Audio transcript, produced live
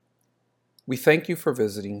We thank you for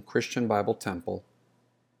visiting Christian Bible Temple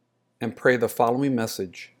and pray the following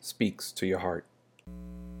message speaks to your heart.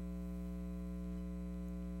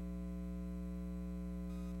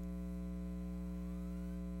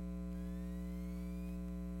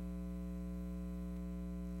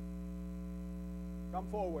 Come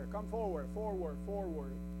forward.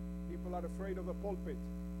 People are afraid of the pulpit.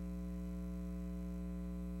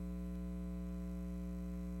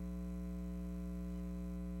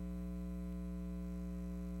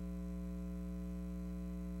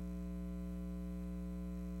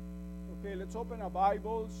 Okay, let's open our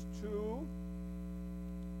Bibles to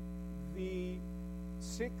the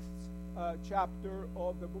 6th chapter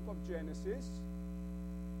of the book of Genesis.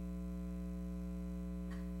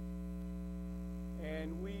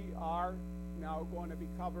 And we are now going to be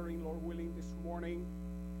covering, Lord willing, this morning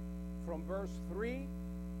from verse 3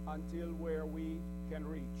 until where we can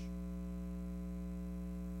reach.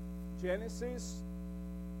 Genesis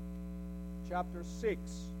chapter 6.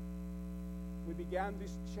 We began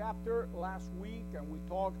this chapter last week and we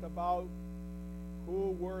talked about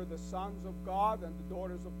who were the sons of God and the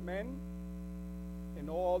daughters of men and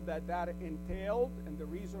all that entailed and the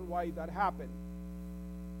reason why that happened.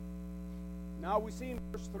 Now we see in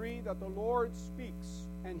verse 3 that the Lord speaks,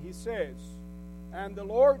 and he says, "And the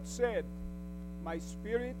Lord said, My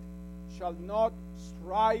spirit shall not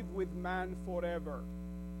strive with man forever,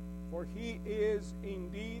 for he is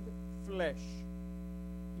indeed flesh.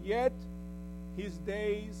 Yet his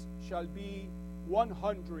days shall be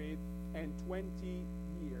 120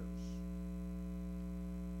 years."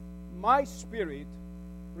 My spirit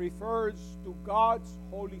refers to God's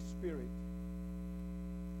Holy Spirit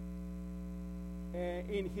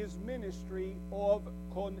in his ministry of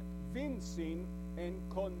convincing and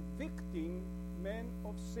convicting men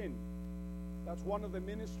of sin. That's one of the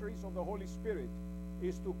ministries of the Holy Spirit,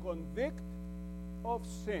 is to convict of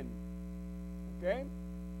sin. Okay?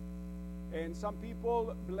 And some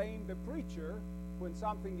people blame the preacher when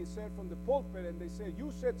something is said from the pulpit and they say,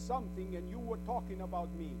 "You said something and you were talking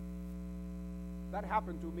about me." That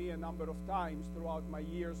happened to me a number of times throughout my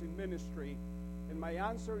years in ministry. And my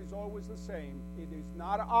answer is always the same. It is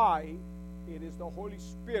not I, it is the Holy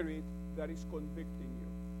Spirit that is convicting you.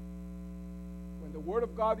 When the Word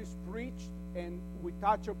of God is preached and we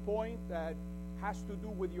touch a point that has to do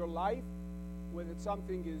with your life, whether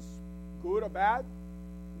something is good or bad,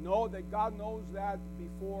 know that God knows that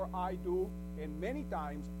before I do. And many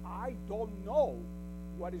times I don't know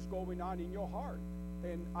what is going on in your heart.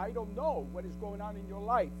 And I don't know what is going on in your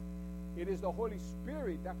life. It is the Holy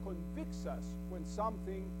Spirit that convicts us when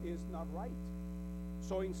something is not right.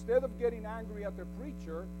 So instead of getting angry at the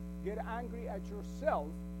preacher, get angry at yourself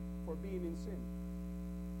for being in sin.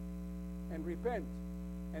 And repent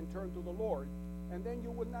and turn to the Lord. And then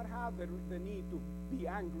you will not have the need to be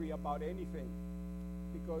angry about anything.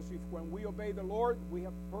 Because when we obey the Lord, we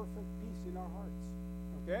have perfect peace in our hearts.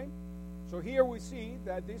 Okay? So here we see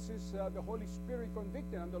that this is the Holy Spirit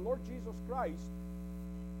convicting. And the Lord Jesus Christ,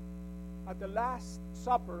 at the Last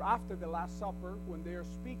Supper, after the Last Supper, when they are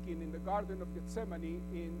speaking in the Garden of Gethsemane,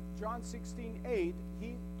 in John 16:8,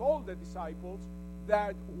 he told the disciples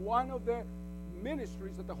that one of the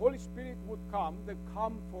ministries that the Holy Spirit would come, the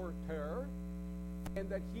Comforter, and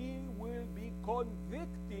that he will be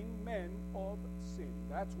convicting men of sin.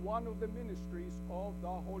 That's one of the ministries of the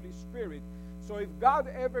Holy Spirit. So if God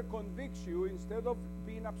ever convicts you, instead of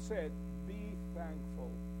being upset, be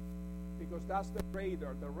thankful. Because that's the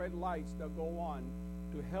radar, the red lights that go on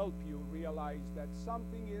to help you realize that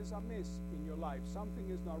something is amiss in your life. Something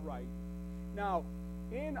is not right. Now,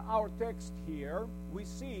 in our text here, we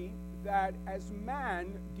see that as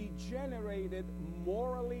man degenerated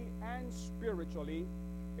morally and spiritually,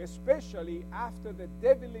 especially after the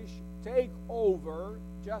devilish takeover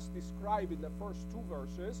just described in the first two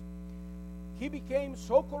verses, he became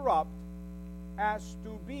so corrupt as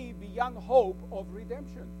to be beyond hope of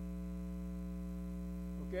redemption.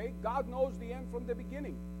 Okay? God knows the end from the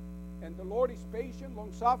beginning. And the Lord is patient,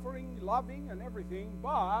 long-suffering, loving, and everything.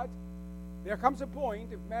 But there comes a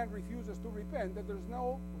point, if man refuses to repent, that there's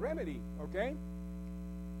no remedy. Okay?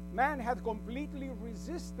 Man had completely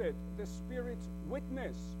resisted the Spirit's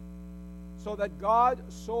witness. So that God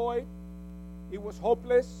saw it. It was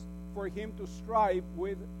hopeless for him to strive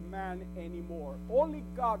with man anymore. Only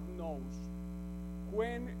God knows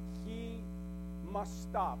when he must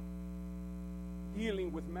stop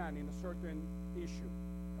dealing with man in a certain issue.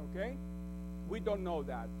 Okay? We don't know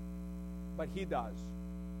that, but he does.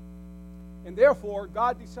 And therefore,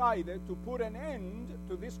 God decided to put an end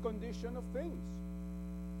to this condition of things.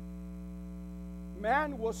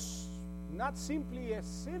 Man was not simply a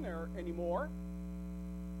sinner anymore,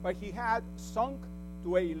 but he had sunk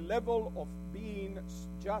to a level of being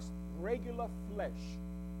just regular flesh,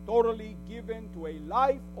 totally given to a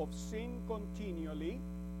life of sin continually,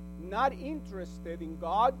 not interested in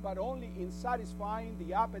God, but only in satisfying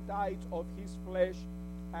the appetites of his flesh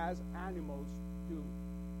as animals do.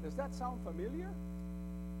 Does that sound familiar?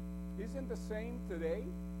 Isn't the same today?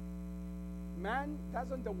 Man,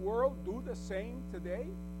 doesn't the world do the same today?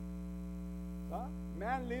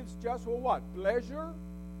 Man lives just for what? Pleasure?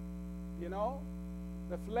 You know?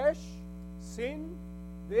 The flesh, sin,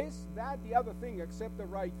 this, that, the other thing, except the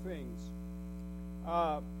right things.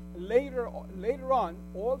 Later on,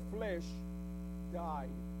 all flesh died.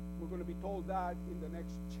 We're going to be told that in the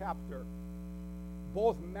next chapter.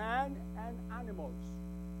 Both man and animals,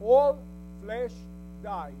 all flesh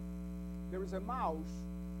died. There is a mouse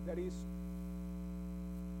that is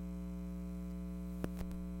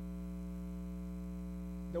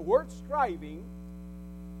the word striving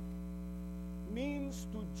means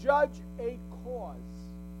to judge a cause.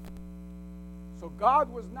 So God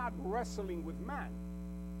was not wrestling with man.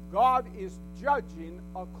 God is judging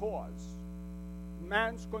a cause,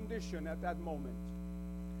 man's condition at that moment.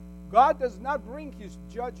 God does not bring his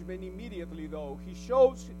judgment immediately, though. He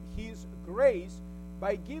shows his grace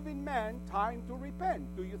by giving man time to repent.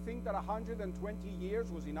 Do you think that 120 years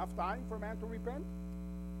was enough time for man to repent?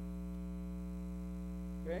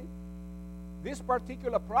 Okay? This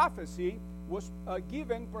particular prophecy was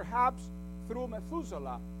given perhaps through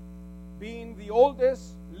Methuselah, being the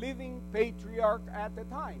oldest living patriarch at the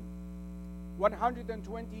time,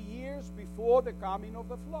 120 years before the coming of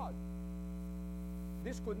the flood.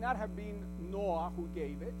 This could not have been Noah who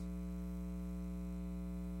gave it,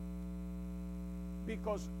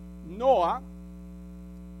 because Noah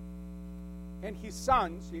and his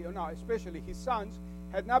sons, especially his sons,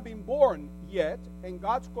 had not been born yet, and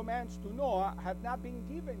God's commands to Noah had not been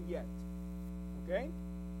given yet. Okay?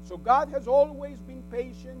 So God has always been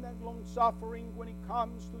patient and long-suffering when it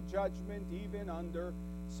comes to judgment, even under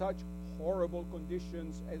such horrible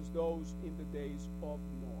conditions as those in the days of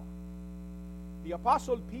Noah. The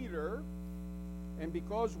Apostle Peter, and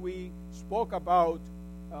because we spoke about,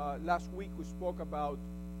 last week we spoke about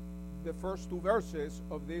the first two verses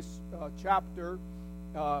of this chapter,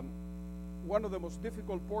 one of the most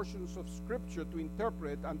difficult portions of Scripture to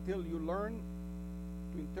interpret until you learn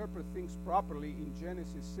to interpret things properly in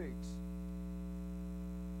Genesis 6.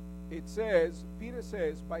 It says, Peter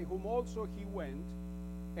says, by whom also he went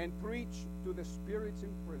and preached to the spirits in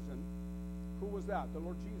prison. Who was that? The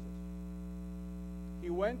Lord Jesus. He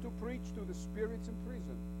went to preach to the spirits in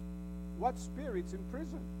prison. What spirits in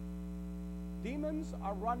prison? Demons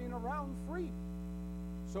are running around free.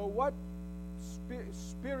 So what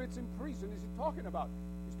spirits in prison is he talking about?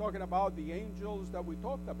 He's talking about the angels that we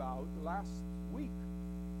talked about last week.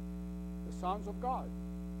 The sons of God.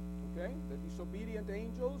 Okay? The disobedient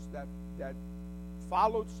angels that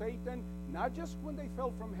followed Satan, not just when they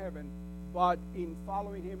fell from heaven, but in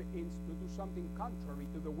following him to do something contrary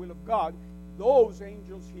to the will of God. Those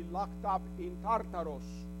angels he locked up in Tartaros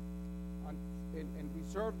and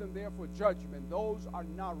reserved them there for judgment. Those are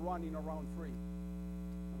not running around free.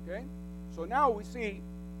 Okay? So now we see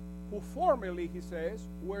who formerly, he says,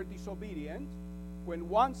 were disobedient when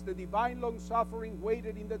once the divine long-suffering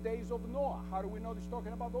waited in the days of Noah. How do we know he's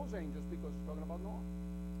talking about those angels? Because he's talking about Noah.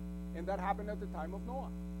 And that happened at the time of Noah.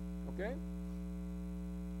 Okay?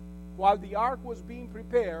 While the ark was being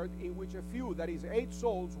prepared, in which a few, that is 8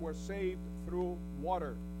 souls, were saved through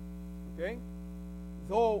water. Okay?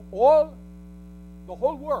 Though the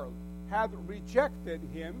whole world had rejected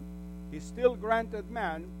him, he still granted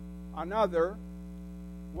man another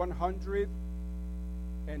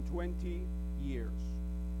 120 years.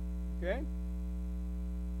 Okay?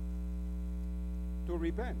 To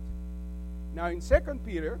repent. Now in 2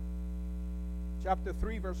 Peter chapter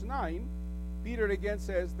 3 verse 9, Peter again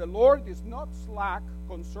says, the Lord is not slack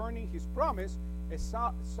concerning his promise, as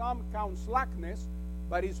some count slackness,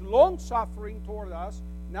 but is long-suffering toward us,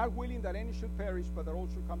 not willing that any should perish, but that all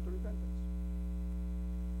should come to repentance.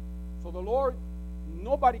 So the Lord,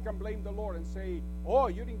 nobody can blame the Lord and say, oh,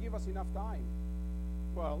 you didn't give us enough time.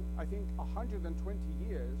 Well, I think 120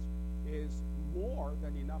 years is more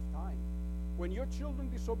than enough time. When your children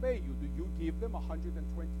disobey you, do you give them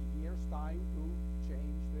 120 years time to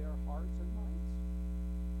change their hearts and minds?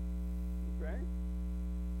 Okay?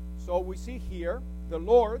 So we see here, the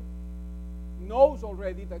Lord knows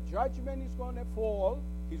already that judgment is going to fall.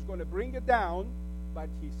 He's going to bring it down, but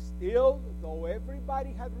he still, though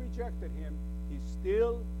everybody had rejected him, he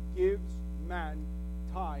still gives man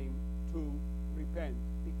time to repent,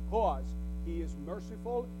 because He is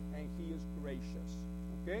merciful, and He is gracious.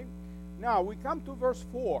 Okay? Now, we come to verse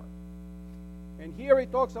 4. And here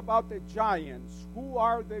it talks about the giants. Who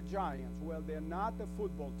are the giants? Well, they're not the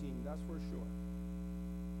football team, that's for sure.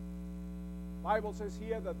 The Bible says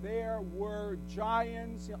here that there were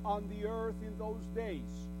giants on the earth in those days.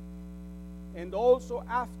 And also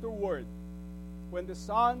afterward, when the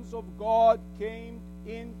sons of God came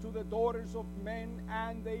into the daughters of men,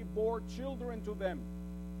 and they bore children to them.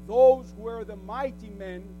 Those were the mighty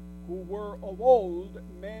men who were of old,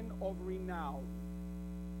 men of renown.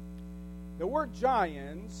 The word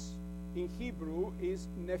giants in Hebrew is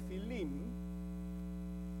Nephilim.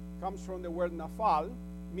 Comes from the word Nafal,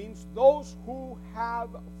 means those who have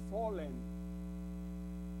fallen.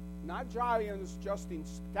 Not giants just in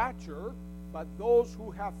stature, but those who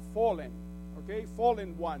have fallen. Okay,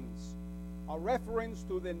 fallen ones. A reference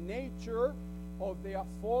to the nature of their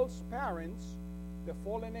false parents, the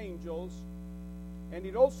fallen angels. And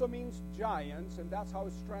it also means giants, and that's how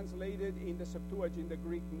it's translated in the Septuagint, the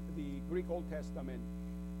Greek Old Testament.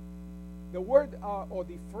 The word or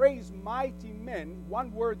the phrase mighty men,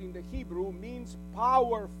 one word in the Hebrew, means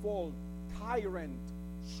powerful, tyrant,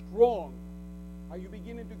 strong. Are you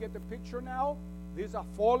beginning to get the picture now? These are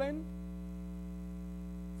fallen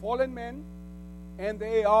men, and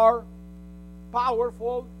they are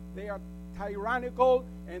powerful, they are tyrannical,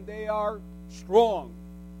 and they are strong.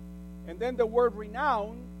 And then the word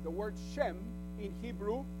renown, the word Shem in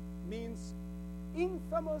Hebrew, means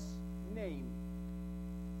infamous name.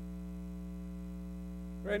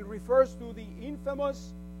 And refers to the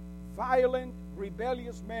infamous, violent,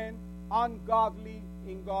 rebellious men, ungodly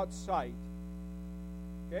in God's sight.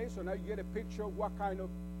 Okay, so now you get a picture of what kind of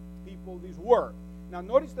people these were. Now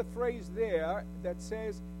notice the phrase there that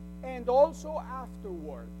says, and also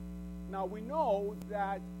afterward. Now we know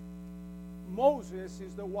that Moses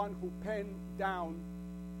is the one who penned down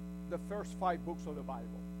the first 5 books of the Bible.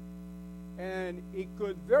 And it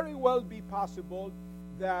could very well be possible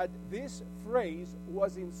that this phrase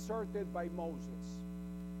was inserted by Moses.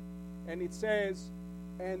 And it says,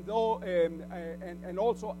 and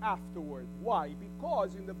also afterward. Why?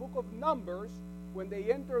 Because in the book of Numbers, when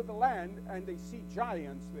they enter the land and they see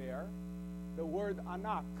giants there, the word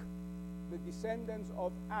Anak, the descendants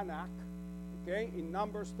of Anak, okay, in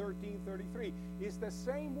Numbers 13:33, is the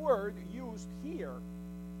same word used here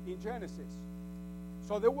in Genesis.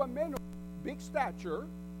 So there were men of big stature,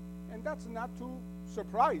 and that's not to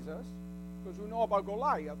surprise us, because we know about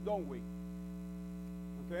Goliath, don't we?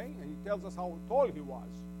 Okay, and he tells us how tall he was.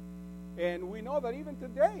 And we know that even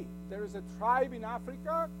today, there is a tribe in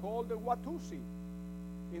Africa called the Watusi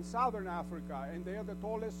in southern Africa, and they are the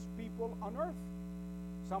tallest people on earth.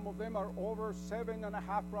 Some of them are over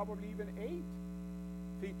 7.5, probably even 8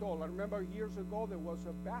 feet tall. I remember years ago there was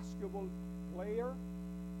a basketball player,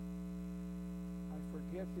 I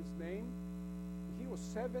forget his name, he was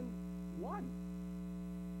 7'1".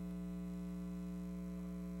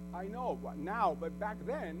 I know, but back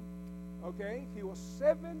then, okay, he was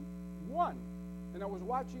 7'1". And I was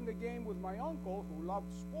watching the game with my uncle who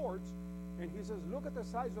loved sports, and he says, look at the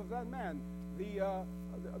size of that man.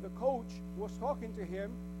 The coach was talking to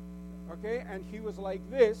him, okay, and he was like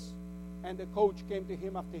this, and the coach came to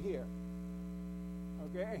him after here,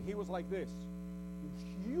 okay, and he was like this. He was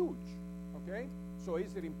huge, okay? So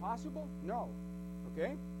is it impossible? No,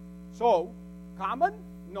 okay? So, common?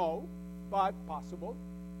 No, but possible.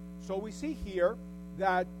 So we see here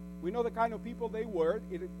that we know the kind of people they were,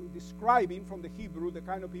 describing from the Hebrew the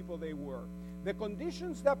kind of people they were. The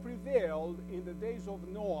conditions that prevailed in the days of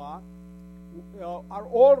Noah are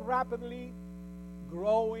all rapidly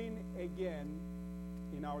growing again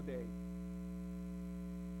in our day.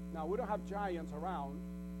 Now, we don't have giants around,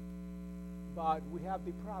 but we have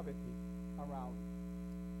depravity around.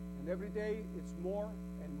 And every day it's more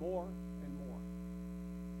and more and more.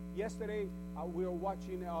 Yesterday, we were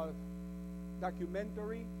watching a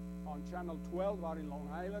documentary on Channel 12 out in Long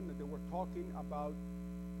Island, and they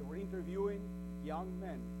were interviewing young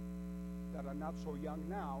men that are not so young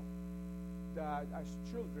now, that as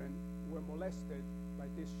children were molested by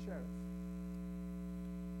this sheriff.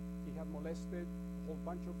 He had molested a whole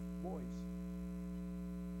bunch of boys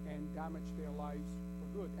and damaged their lives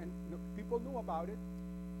for good. And people knew about it,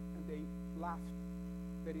 and they laughed.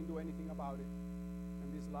 They didn't do anything about it.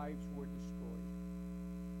 And these lives were destroyed.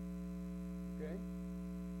 Okay?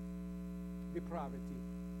 Depravity.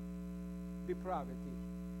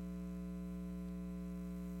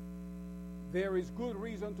 There is good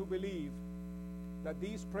reason to believe that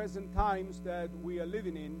these present times that we are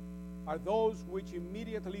living in are those which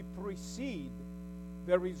immediately precede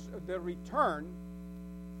the return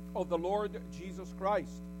of the Lord Jesus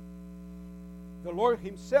Christ. The Lord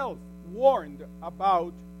himself warned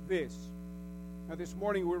about this. Now this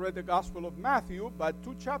morning we read the Gospel of Matthew, but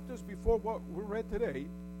 2 chapters before what we read today,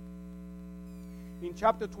 in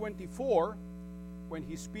chapter 24, when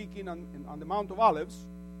he's speaking on the Mount of Olives,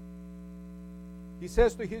 he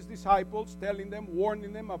says to his disciples, telling them,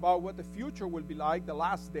 warning them about what the future will be like, the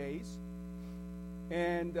last days.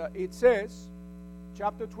 And it says,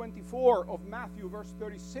 chapter 24 of Matthew, verse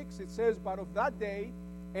 36, it says, "But of that day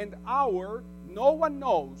and hour no one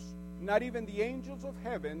knows, not even the angels of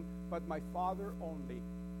heaven, but my Father only."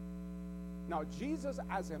 Now, Jesus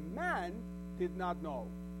as a man did not know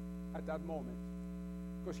at that moment,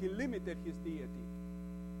 because he limited his deity.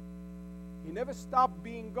 He never stopped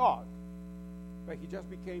being God, but he just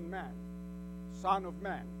became man, Son of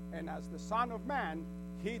Man. And as the Son of Man,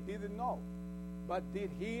 he didn't know. But did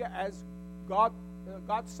he as God's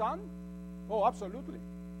Son? Oh, absolutely.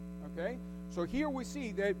 Okay? So here we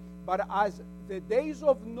see that, but as the days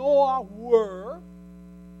of Noah were,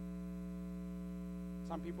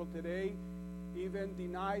 some people today even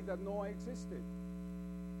deny that Noah existed.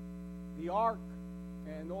 The ark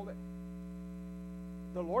and all that.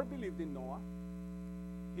 The Lord believed in Noah.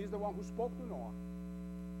 He's the one who spoke to Noah.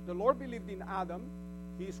 The Lord believed in Adam.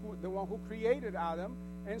 He's the one who created Adam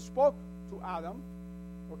and spoke to Adam.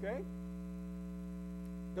 Okay?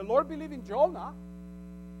 The Lord believed in Jonah.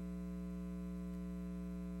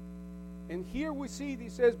 And here we see, he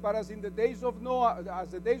says, "But as in the days of Noah,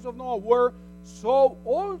 as the days of Noah were, so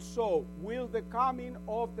also will the coming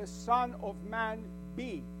of the Son of Man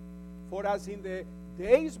be. For as in the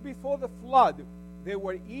days before the flood, they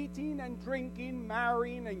were eating and drinking,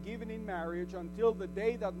 marrying and giving in marriage, until the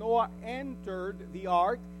day that Noah entered the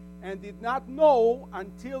ark, and did not know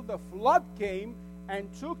until the flood came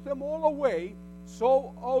and took them all away,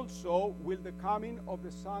 so also will the coming of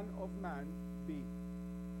the Son of Man be."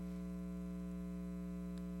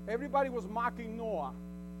 Everybody was mocking Noah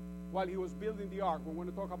while he was building the ark. We're going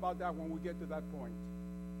to talk about that when we get to that point.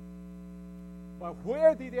 But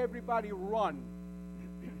where did everybody run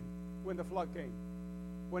when the flood came?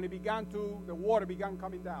 When the water began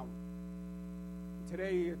coming down.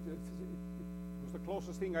 Today, it was the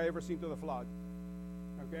closest thing I ever seen to the flood.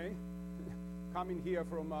 Okay? Coming here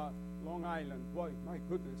from Long Island. Boy, my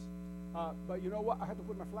goodness. But you know what? I had to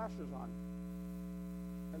put my flashers on.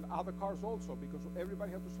 And other cars also, because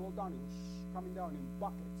everybody had to slow down. It was coming down in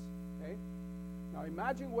buckets. Okay? Now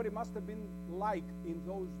imagine what it must have been like in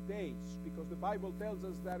those days, because the Bible tells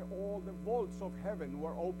us that all the vaults of heaven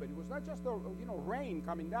were open. It was not just rain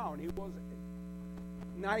coming down. It was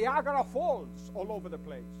Niagara Falls all over the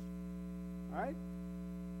place. Right?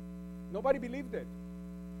 Nobody believed it.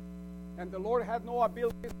 And the Lord had Noah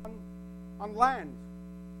build it on land,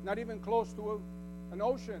 not even close to an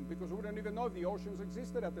ocean, because we don't even know if the oceans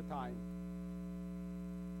existed at the time.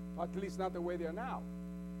 At least not the way they are now.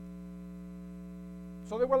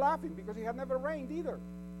 So they were laughing because it had never rained either.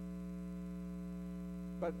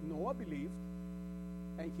 But Noah believed,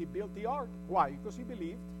 and he built the ark. Why? Because he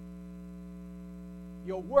believed.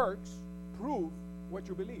 Your works prove what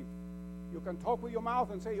you believe. You can talk with your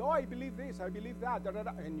mouth and say, "Oh, I believe this, I believe that," da, da,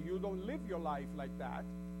 da, and you don't live your life like that.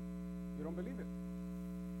 You don't believe it.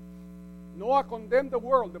 Noah condemned the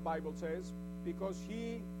world, the Bible says, because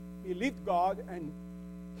he believed God, and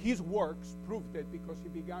his works proved it, because he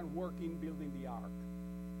began working building the ark.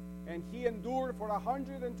 And he endured for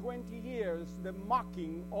 120 years the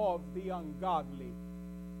mocking of the ungodly.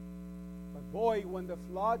 But boy, when the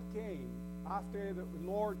flood came, after the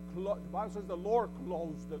Lord, the Bible says the Lord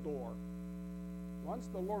closed the door. Once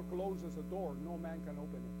the Lord closes a door, no man can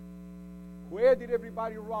open it. Where did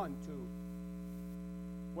everybody run to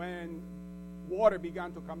when water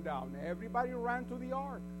began to come down? Everybody ran to the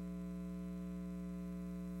ark.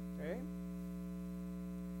 Okay?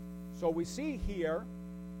 So we see here,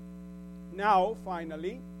 now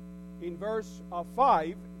finally, in verse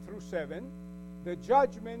 5 through 7, the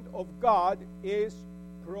judgment of God is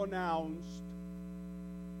pronounced.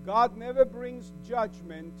 God never brings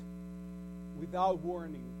judgment without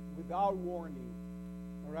warning. Without warning.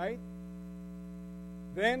 All right?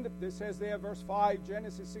 Then, this says there, verse 5,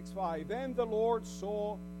 Genesis 6:5, "Then the Lord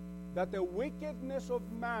saw that the wickedness of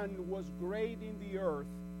man was great in the earth,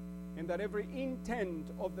 and that every intent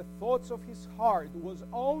of the thoughts of his heart was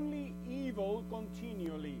only evil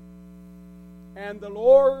continually. And the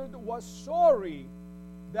Lord was sorry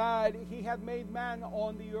that he had made man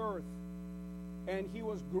on the earth, and he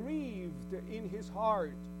was grieved in his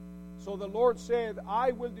heart. So the Lord said,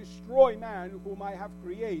 I will destroy man whom I have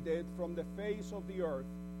created from the face of the earth,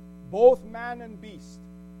 both man and beast,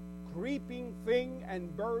 creeping thing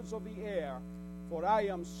and birds of the air, for I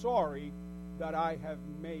am sorry that I have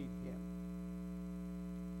made him.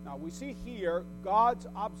 Now we see here God's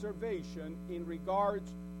observation in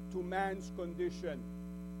regards to man's condition.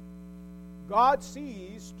 God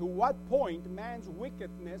sees to what point man's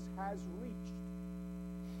wickedness has reached.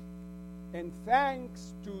 And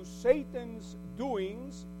thanks to Satan's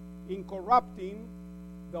doings in corrupting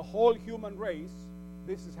the whole human race,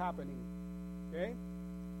 this is happening. Okay?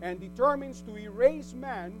 And determines to erase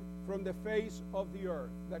man from the face of the earth.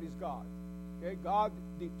 That is God. Okay? God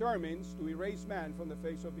determines to erase man from the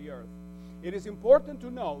face of the earth. It is important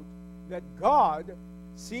to note that God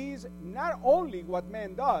sees not only what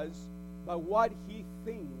man does, but what he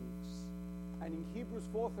thinks. And in Hebrews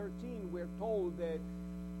 4:13, we're told that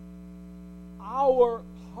our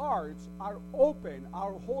hearts are open,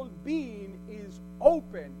 our whole being is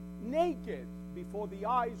open, naked, before the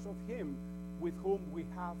eyes of him with whom we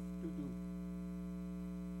have to do.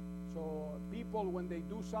 So people, when they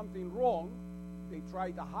do something wrong, they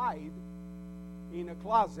try to hide in a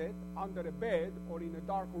closet, under a bed, or in a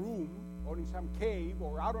dark room, or in some cave,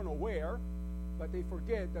 or I don't know where, but they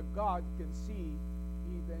forget that God can see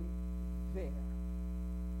even there.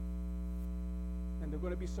 And they're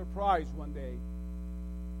going to be surprised one day.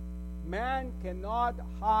 Man cannot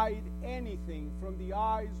hide anything from the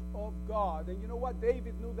eyes of God. And you know what?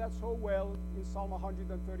 David knew that so well in Psalm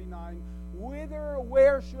 139.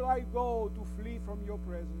 Where shall I go to flee from your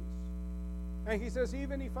presence? And he says,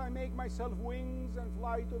 even if I make myself wings and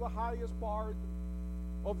fly to the highest part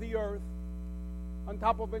of the earth, on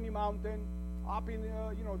top of any mountain, up in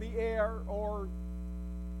the air, or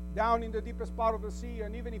down in the deepest part of the sea,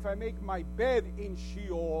 and even if I make my bed in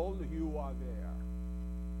Sheol, you are there.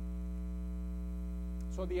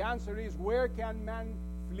 So the answer is, where can man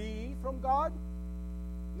flee from God?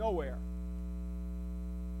 Nowhere.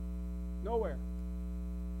 Nowhere.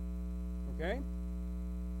 Okay?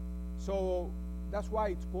 So that's why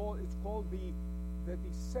it's called the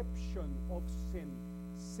deception of sin.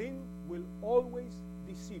 Sin will always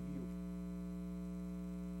deceive you,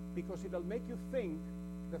 because it'll make you think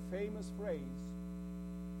the famous phrase,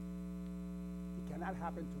 it cannot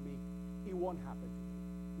happen to me. It won't happen to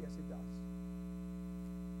me. Yes, it does.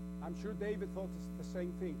 I'm sure David thought the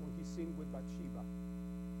same thing when he sinned with Bathsheba.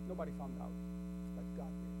 Nobody found out, but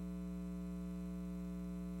God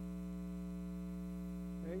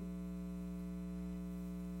did. Okay?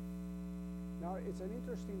 Now, it's an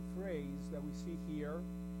interesting phrase that we see here.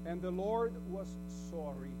 And the Lord was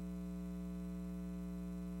sorry.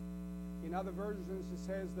 In other versions, it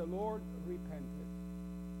says the Lord repented.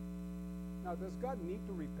 Now, does God need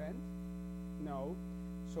to repent? No.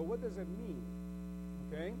 So what does it mean?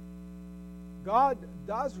 Okay? God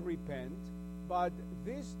does repent, but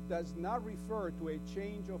this does not refer to a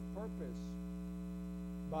change of purpose,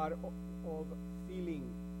 but of feeling,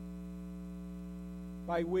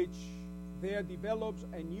 by which there develops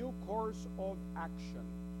a new course of action.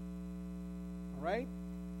 All right?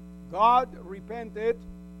 God repented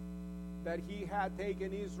that he had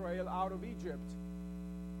taken Israel out of Egypt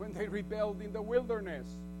when they rebelled in the wilderness.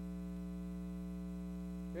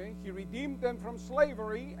 Okay? He redeemed them from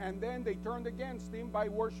slavery, and then they turned against him by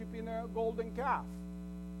worshiping a golden calf.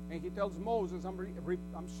 And he tells Moses,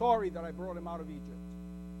 I'm sorry that I brought him out of Egypt.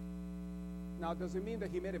 Now, does it mean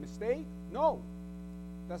that he made a mistake? No.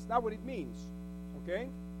 That's not what it means. Okay?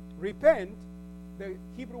 Repent, the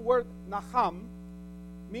Hebrew word nacham,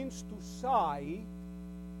 means to sigh,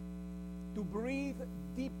 to breathe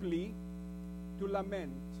deeply, to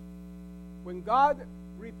lament. When God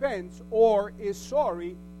repents or is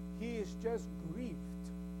sorry, he is just grieved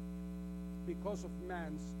because of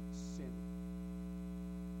man's sin.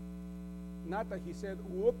 Not that he said,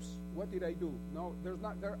 whoops, what did I do? No,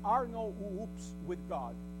 there are no whoops with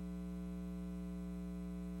God.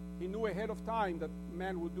 He knew ahead of time that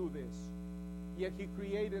man would do this. Yet he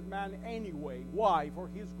created man anyway. Why? For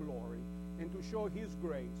his glory and to show his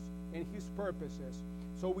grace and his purposes.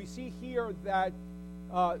 So we see here that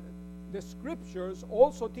the scriptures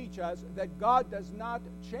also teach us that God does not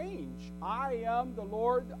change. I am the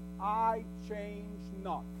Lord, I change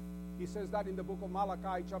not. He says that in the book of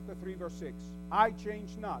Malachi, chapter 3, verse 6. I change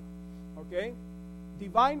not. Okay?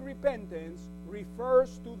 Divine repentance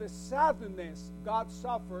refers to the sadness God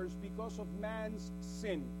suffers because of man's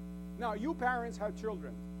sin. Now, you parents have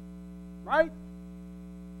children, right?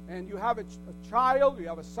 And you have a child, you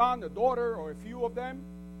have a son, a daughter, or a few of them,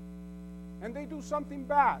 and they do something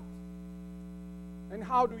bad. And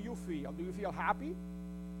how do you feel? Do you feel happy?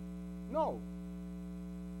 No.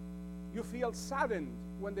 You feel saddened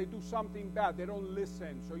when they do something bad. They don't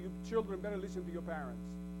listen. So you children better listen to your parents.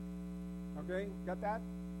 Okay? Got that?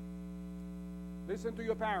 Listen to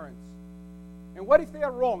your parents. And what if they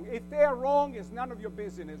are wrong? If they are wrong, it's none of your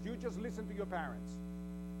business. You just listen to your parents.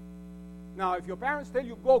 Now, if your parents tell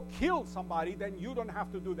you go kill somebody, then you don't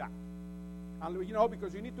have to do that. And,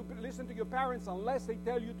 because you need to listen to your parents unless they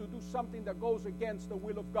tell you to do something that goes against the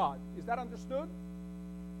will of God. Is that understood?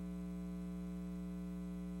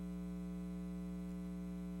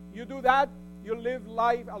 You do that, you live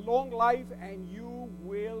a long life, and you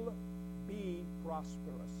will be prosperous.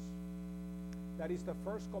 That is the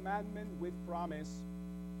first commandment with promise.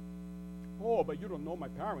 Oh, but you don't know my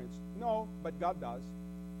parents. No, but God does.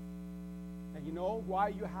 And you know why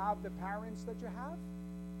you have the parents that you have?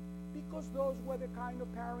 Because those were the kind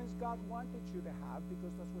of parents God wanted you to have,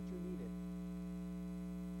 because that's what you needed.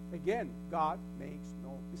 Again, God makes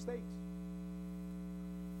no mistakes.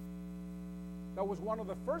 That was one of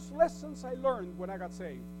the first lessons I learned when I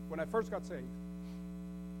first got saved.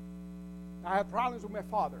 I had problems with my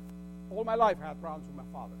father. All my life I had problems with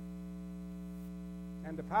my father.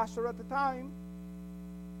 And the pastor at the time,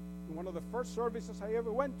 in one of the first services I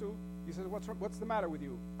ever went to, he said, what's the matter with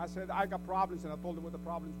you? I said, I got problems, and I told him what the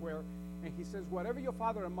problems were. And he says, whatever your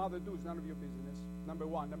father and mother do is none of your business. Number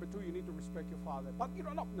one. Number two, you need to respect your father. But you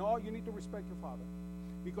don't know. No, you need to respect your father.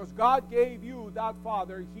 Because God gave you that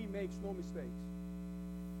father, he makes no mistakes.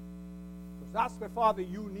 Because that's the father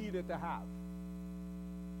you needed to have.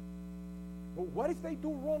 But what if they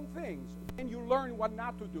do wrong things? And you learn what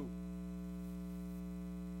not to do.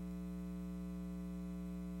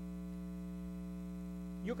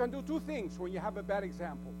 You can do two things when you have a bad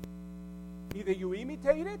example. Either you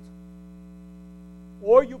imitate it,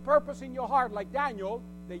 or you purpose in your heart, like Daniel,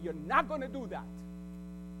 that you're not going to do that.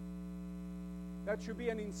 That should be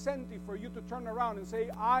an incentive for you to turn around and say,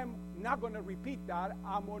 I'm not going to repeat that.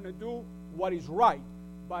 I'm going to do what is right.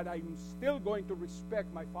 But I'm still going to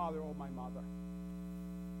respect my father or my mother.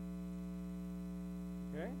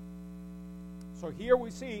 Okay? So here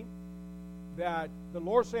we see that the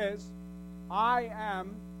Lord says, I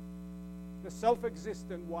am the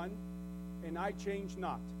self-existent one, and I change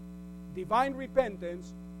not. Divine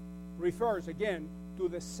repentance refers, again, to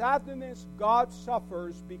the sadness God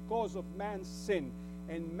suffers because of man's sin.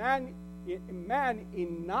 And man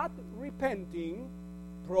in not repenting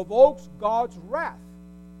provokes God's wrath.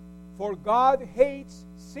 For God hates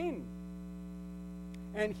sin,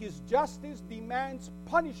 and his justice demands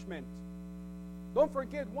punishment. Don't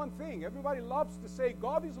forget one thing. Everybody loves to say,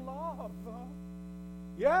 God is love.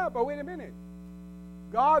 Yeah, but wait a minute.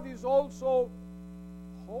 God is also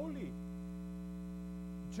holy,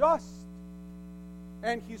 just,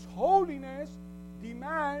 and his holiness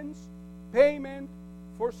demands payment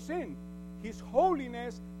for sin. His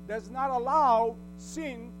holiness does not allow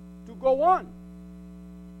sin to go on.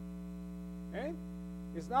 Okay?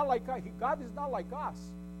 It's not like God is not like us.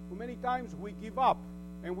 Too many times we give up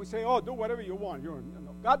and we say, oh, do whatever you want. No,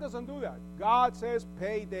 God doesn't do that. God says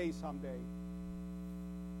payday someday.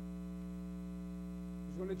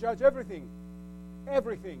 He's going to judge everything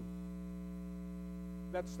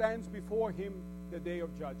that stands before him the day of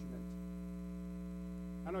judgment.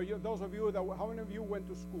 I know those of you how many of you went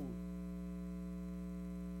to school?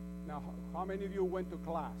 Now, how many of you went to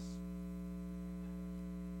class?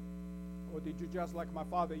 Or did you just, like my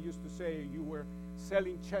father used to say, you were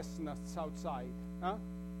selling chestnuts outside? Huh?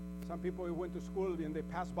 Some people went to school and they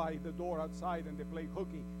passed by the door outside and they played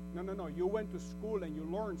hooky. No. You went to school and you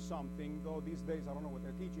learned something, though these days I don't know what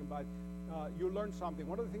they're teaching, but you learned something.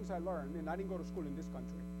 One of the things I learned, and I didn't go to school in this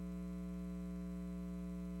country,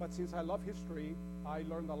 but since I love history, I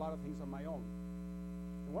learned a lot of things on my own.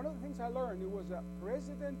 And one of the things I learned, it was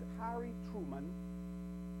President Harry Truman.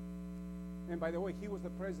 And by the way, he was the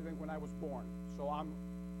president when I was born, so I'm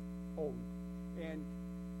old. And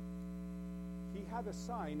he had a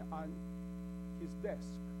sign on his desk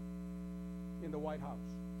in the White House.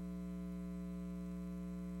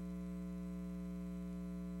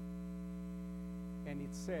 And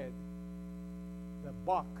it said, the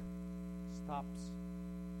buck stops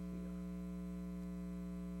here.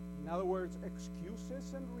 In other words,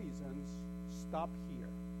 excuses and reasons stop here.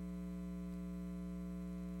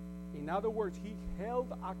 In other words, he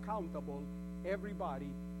held accountable everybody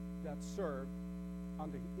that served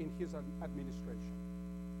in his administration.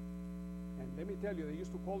 And let me tell you, they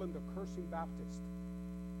used to call him the cursing Baptist.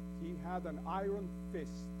 He had an iron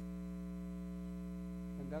fist.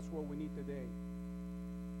 And that's what we need today.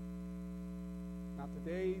 Now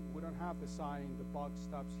today, we don't have the sign, the buck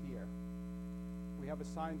stops here. We have a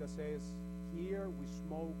sign that says, here we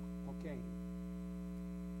smoke cocaine.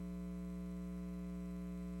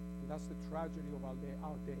 And that's the tragedy of our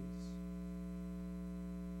days.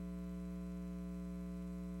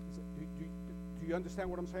 Do you understand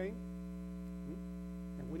what I'm saying?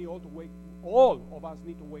 And we need all of us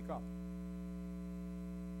need to wake up.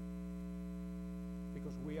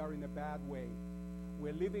 Because we are in a bad way.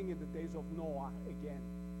 We're living in the days of Noah again,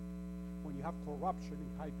 when you have corruption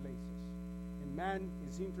in high places. And man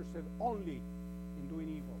is interested only in doing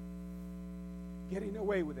evil, getting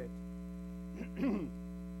away with it.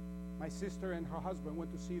 My sister and her husband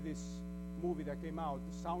went to see this movie that came out,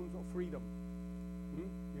 The Sound of Freedom.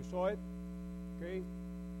 You saw it? Okay.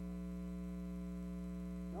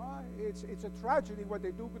 No, it's a tragedy what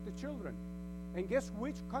they do with the children. And guess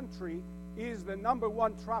which country is the number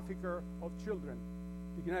one trafficker of children?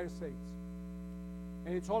 The United States.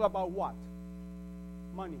 And it's all about what?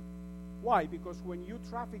 Money. Why? Because when you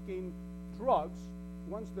traffic in drugs,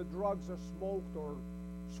 once the drugs are smoked or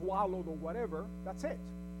swallowed or whatever, that's it.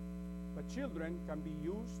 But children can be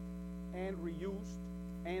used and reused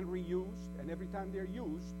and reused, and every time they're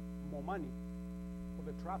used, more money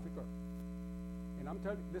for the trafficker. And I'm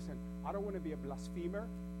telling you, listen, I don't want to be a blasphemer,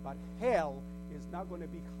 but hell is not going to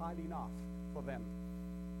be hot enough for them.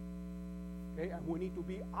 Okay, and we need to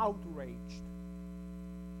be outraged.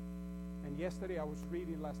 And yesterday I was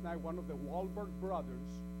reading last night, one of the Wahlberg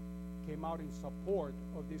brothers came out in support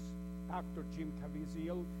of this actor Jim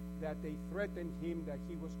Caviezel, that they threatened him that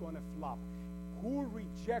he was going to flop. Who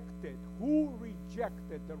rejected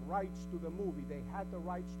the rights to the movie? They had the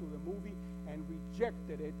rights to the movie and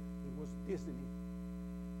rejected it. It was Disney.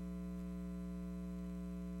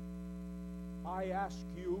 I ask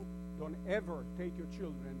you, don't ever take your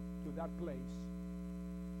children to that place.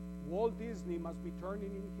 Walt Disney must be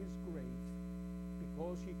turning in his grave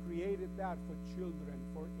because he created that for children,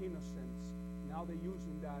 for innocence. Now they're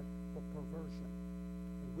using that for perversion.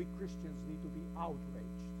 And we Christians need to be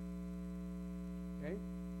outraged. Okay?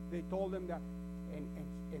 They told them that,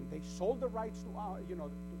 and they sold the rights to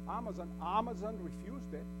Amazon. Amazon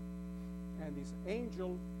refused it, and this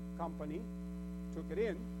angel company took it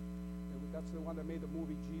in. That's the one that made the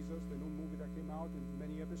movie Jesus, the new movie that came out in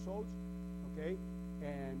many episodes. Okay,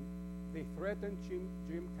 and they threatened Jim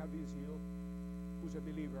Caviezel, who's a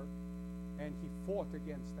believer, and he fought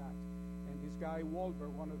against that. And this guy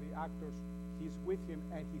Wahlberg, one of the actors, he's with him,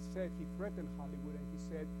 and he threatened Hollywood, and he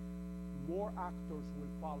said, more actors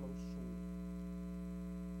will follow soon.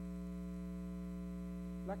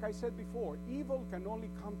 Like I said before, evil can only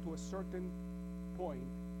come to a certain point,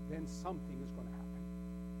 then something is going to happen.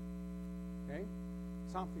 Okay?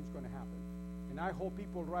 Something's going to happen. And I hope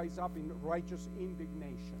people rise up in righteous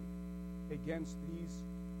indignation against these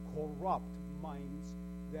corrupt minds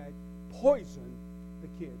that poison the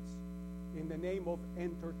kids in the name of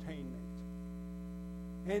entertainment.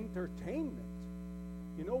 Entertainment.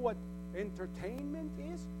 You know what entertainment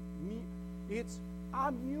is? It's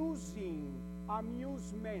amusement.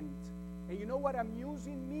 And you know what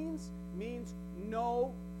amusing means? Means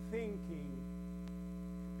no thinking.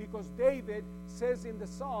 Because David says in the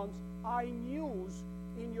Psalms, I muse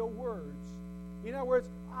in your words. In other words,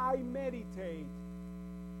 I meditate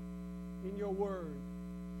in your word.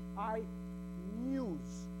 I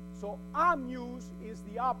muse. So amuse is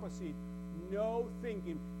the opposite. No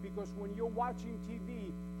thinking. Because when you're watching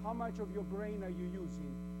TV, how much of your brain are you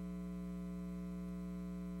using?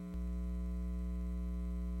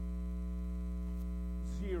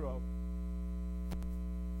 Zero.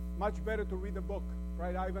 Much better to read a book.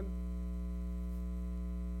 Right, Ivan?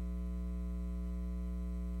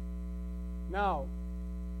 Now,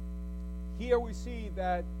 here we see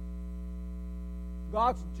that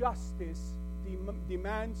God's justice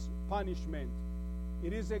demands punishment.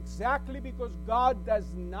 It is exactly because God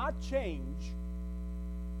does not change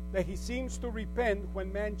that he seems to repent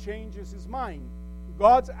when man changes his mind.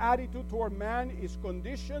 God's attitude toward man is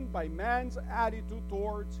conditioned by man's attitude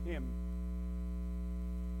towards him.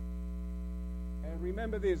 And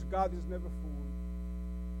remember this, God is never fooled.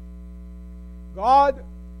 God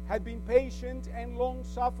had been patient and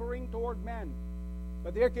long-suffering toward man.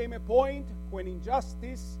 But there came a point when in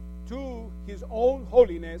justice to his own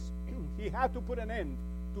holiness, he had to put an end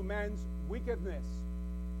to man's wickedness.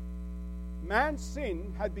 Man's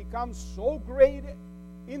sin had become so great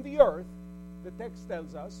in the earth, the text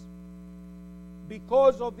tells us,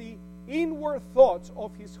 because of the inward thoughts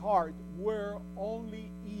of his heart were only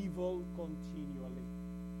evil continually.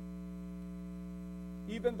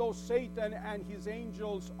 Even though Satan and his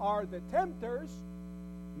angels are the tempters,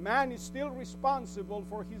 man is still responsible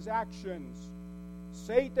for his actions.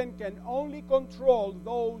 Satan can only control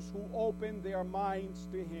those who open their minds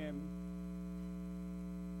to him.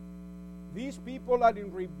 These people are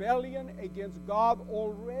in rebellion against God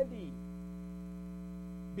already.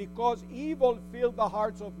 Because evil filled the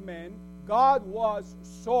hearts of men, God was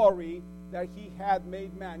sorry that he had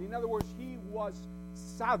made man. In other words, he was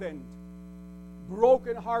saddened,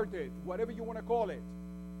 broken-hearted, whatever you want to call it,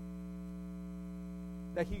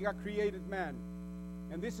 that he had created man.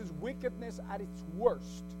 And this is wickedness at its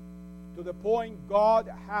worst, to the point God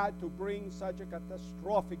had to bring such a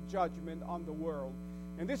catastrophic judgment on the world.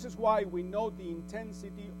 And this is why we know the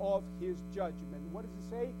intensity of his judgment. What does it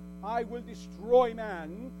say? I will destroy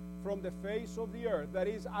man from the face of the earth. That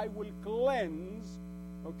is, I will cleanse,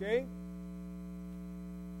 okay,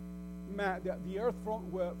 man, the earth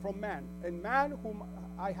from man. And man whom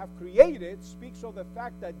I have created speaks of the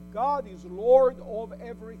fact that God is Lord of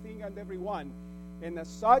everything and everyone. And as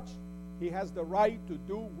such, he has the right to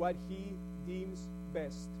do what he deems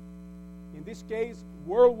best. In this case,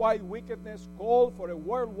 worldwide wickedness called for a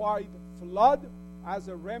worldwide flood as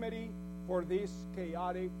a remedy for this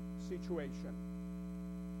chaotic situation.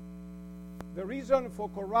 The reason for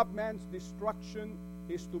corrupt man's destruction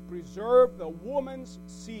is to preserve the woman's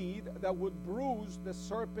seed that would bruise the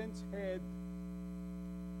serpent's head.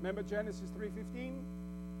 Remember Genesis 3:15?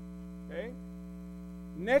 Okay.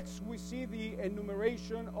 Next, we see the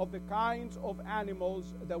enumeration of the kinds of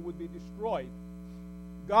animals that would be destroyed.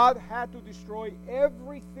 God had to destroy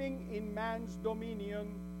everything in man's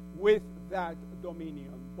dominion with that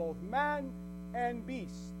dominion, both man and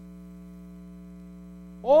beast.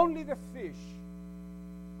 Only the fish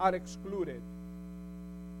are excluded,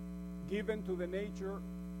 given to the nature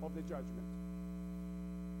of the judgment.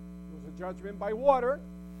 It was a judgment by water.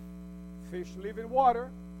 Fish live in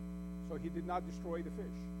water, so he did not destroy the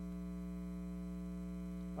fish.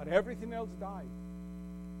 But everything else died.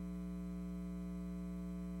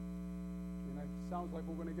 And it sounds like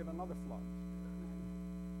we're going to get another flood.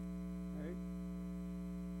 Okay?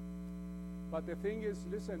 But the thing is,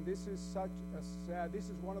 listen, this is this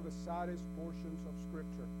is one of the saddest portions of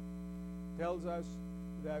Scripture. It tells us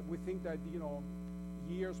that we think that,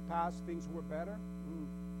 years past things were better. In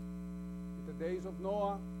the days of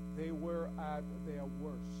Noah, they were at their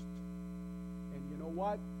worst. And you know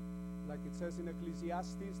what? Like it says in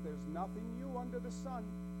Ecclesiastes, there's nothing new under the sun.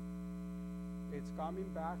 It's coming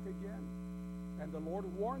back again. And the Lord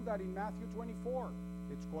warned that in Matthew 24.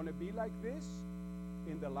 It's going to be like this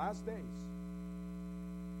in the last days.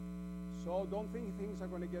 So don't think things are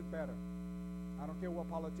going to get better. I don't care what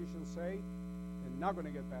politicians say. They're not going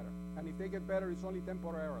to get better. And if they get better, it's only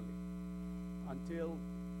temporarily until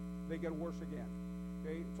they get worse again.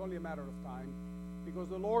 Okay? It's only a matter of time. Because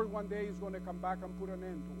the Lord one day is going to come back and put an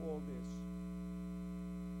end to all this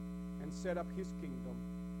and set up his kingdom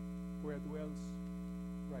where dwells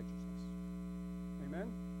righteousness. Amen?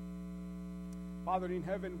 Father in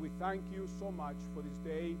heaven, we thank you so much for this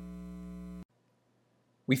day.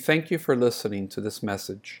 We thank you for listening to this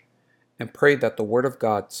message and pray that the Word of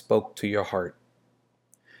God spoke to your heart.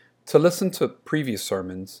 To listen to previous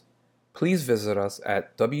sermons, please visit us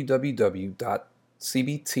at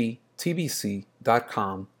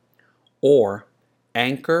www.cbttbc.com or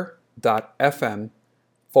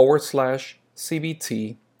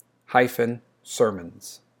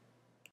anchor.fm/CBT-sermons.